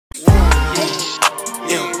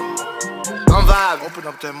Open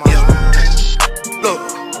up that mouth. Yeah. Look,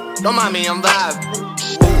 don't mind me, I'm vibing.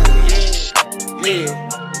 Yeah.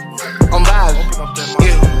 I'm vibing. Open up that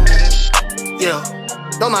mouth. Yeah.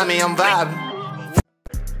 Don't mind me, I'm vibing.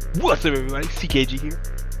 What's up, everybody? CKG here.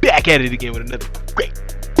 Back at it again with another great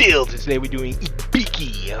build. Today we're doing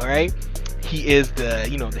Ibiki, alright? He is the,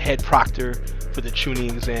 the head proctor for the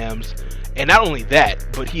tuning exams. And not only that,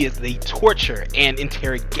 but he is the torture and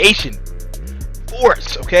interrogation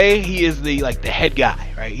force, okay? He is the head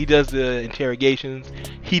guy, right? He does the interrogations,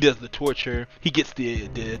 he does the torture, he gets the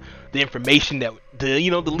information that the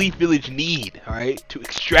Leaf Village need, alright, to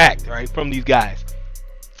extract, right, from these guys.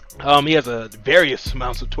 He has various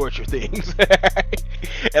amounts of torture things.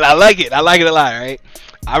 And I like it a lot, right?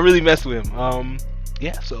 I really mess with him.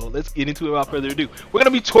 Yeah, so let's get into it without further ado. We're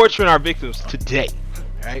gonna be torturing our victims today,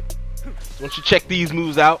 alright? So once you check these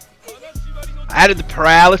moves out, I added the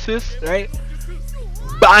paralysis, right?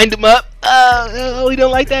 Bind them up. Oh, you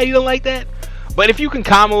don't like that? You don't like that? But if you can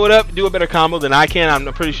combo it up, do a better combo than I can. I'm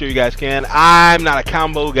pretty sure you guys can. I'm not a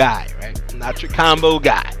combo guy, right? I'm not your combo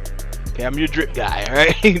guy. Okay, I'm your drip guy,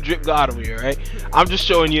 alright? Drip god over here, right? I'm just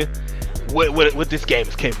showing you what this game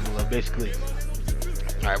is capable of, basically.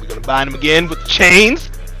 Alright, we're gonna bind them again with the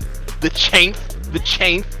chains. The chain.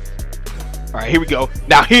 Alright, here we go.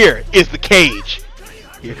 Now here is the cage.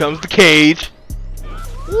 Here comes the cage.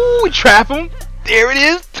 Ooh, we trap him. There it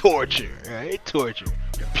is. Torture. Alright, torture.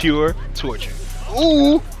 Pure torture.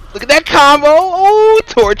 Ooh, look at that combo. Ooh,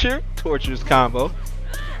 torture. Torture's combo.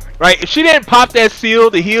 Right, if she didn't pop that seal,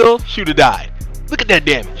 the heal, she would have died. Look at that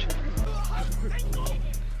damage.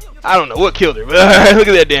 I don't know what killed her, but alright, look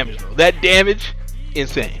at that damage, bro. That damage,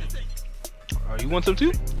 insane. Alright, you want some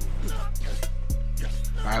too?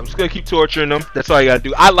 Alright, I'm just gonna keep torturing them. That's all you gotta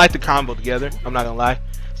do. I like the combo together, I'm not gonna lie.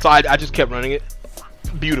 So I just kept running it.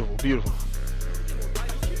 Beautiful, beautiful.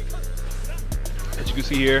 As you can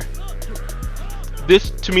see here,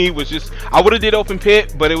 this to me was just, I would have did open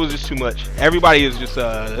pit, but it was just too much. Everybody is just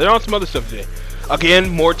they're on some other stuff today. Again,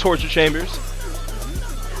 more torture chambers.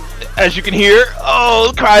 As you can hear,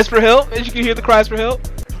 oh, cries for help. As you can hear the cries for help.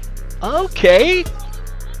 Okay.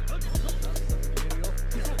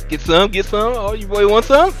 Get some. Oh, you boy want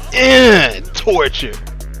some? Torture.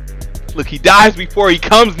 Look, he dies before he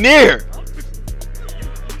comes near.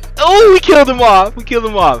 Oh, we killed him off.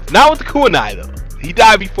 Not with the kunai though. He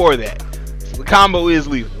died before that. So the combo is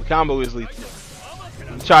lethal.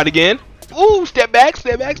 Let's try it again. Ooh, step back.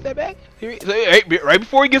 Here, so, hey, right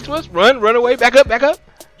before he gets to us, run away, back up. There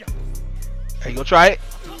you go, try it.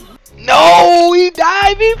 No, he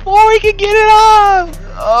died before he could get it off.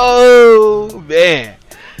 Oh man.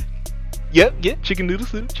 Yep, chicken noodle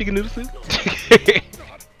soup.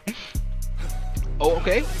 Oh,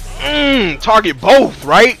 okay. Target both,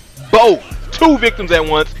 right? Both. Two victims at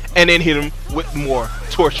once, and then hit him with more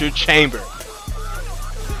torture chamber.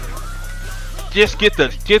 Just get the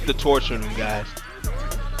torture in them, guys.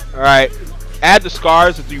 Alright. Add the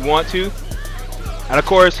scars if you want to. And of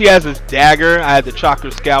course he has his dagger. I had the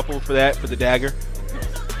chakra scalpel for that, for the dagger.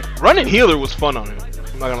 Running healer was fun on him.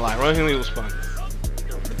 I'm not gonna lie, running healer was fun.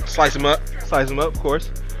 Slice him up, of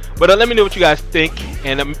course. But let me know what you guys think,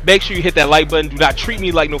 and make sure you hit that like button. Do not treat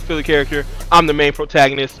me like no filler character. I'm the main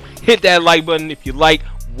protagonist. Hit that like button if you like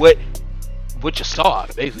what you saw,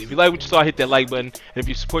 basically. If you like what you saw, hit that like button, and if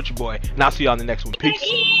you support your boy, and I'll see y'all in the next one. Peace.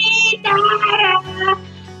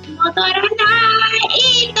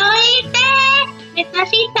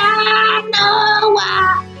 Necesitando,